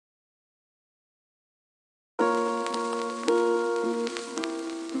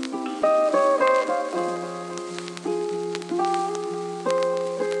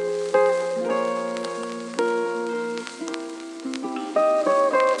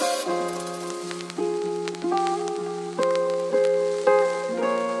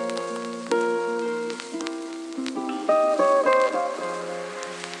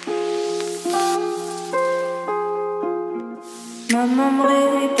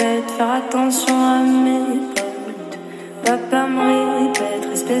faire attention à mes potes. Papa me répète,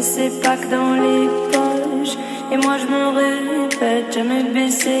 respect c'est pas que dans les poches. Et moi je me répète, jamais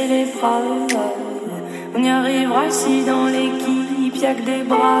baisser les bras. On y arrivera si dans l'équipe y'a que des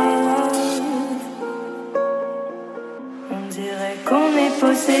bras. On dirait qu'on est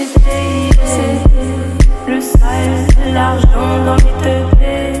possédé, le sale, l'argent dans les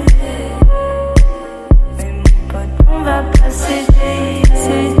teubés. Mais mon pote, on va pas céder.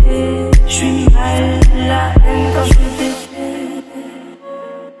 J'suis mal, la haine quand j'fais péter.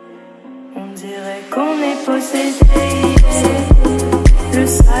 On dirait qu'on est possédé, le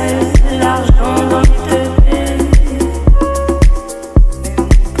sale, l'argent dans les teubés. Mais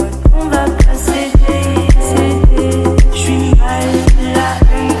mon pote, on va pas céder. J'suis mal, la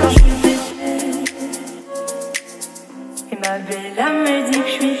haine quand j'fais péter. Et ma belle me dit que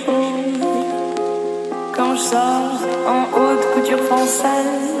j'suis beau quand j'sors en haute couture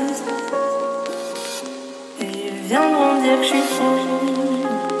française. Et ils viendront dire que j'suis fou,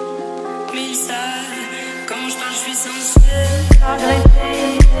 mais ils savent, quand j'parle j'suis censé regretter.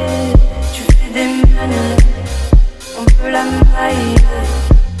 Tu fais des manies, on peut la maille,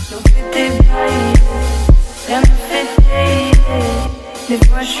 donc fais tes bails. Rien me fait tailler, des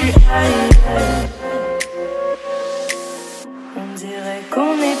fois j'suis high. On dirait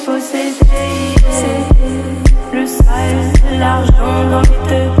qu'on est possédé, le sale, l'argent dans les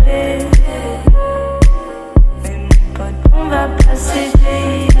teubés. Mais mon pote, on va pas céder.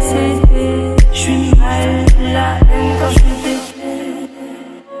 J'suis mal, la haine quand j'fais péter.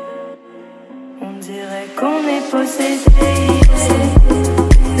 On dirait qu'on est possédé,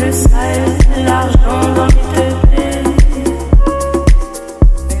 le sale, l'argent dans les teubés.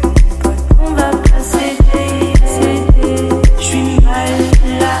 Mais mon pote, on va pas céder. J'suis mal,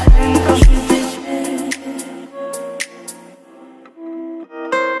 la haine quand j'fais péter.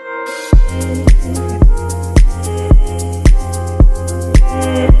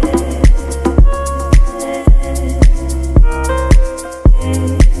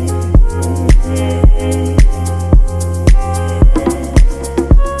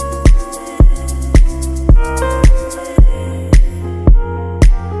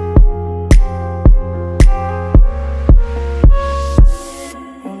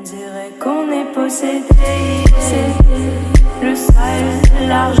 On dirait qu'on est possédé, le sale,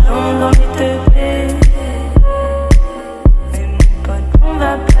 l'argent dans les teubés. Mais mon pote, on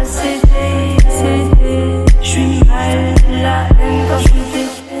va pas céder. J'suis mal, la haine quand j'fais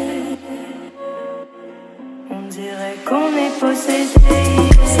péter. On dirait qu'on est possédé,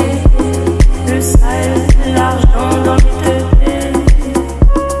 le sale, l'argent dans les teubés.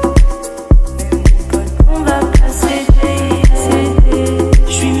 Mais mon pote, on va pas céder.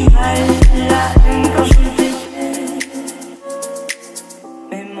 J'suis mal, la haine quand j'fais péter.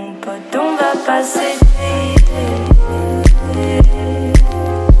 Mais mon pote, on va pas céder.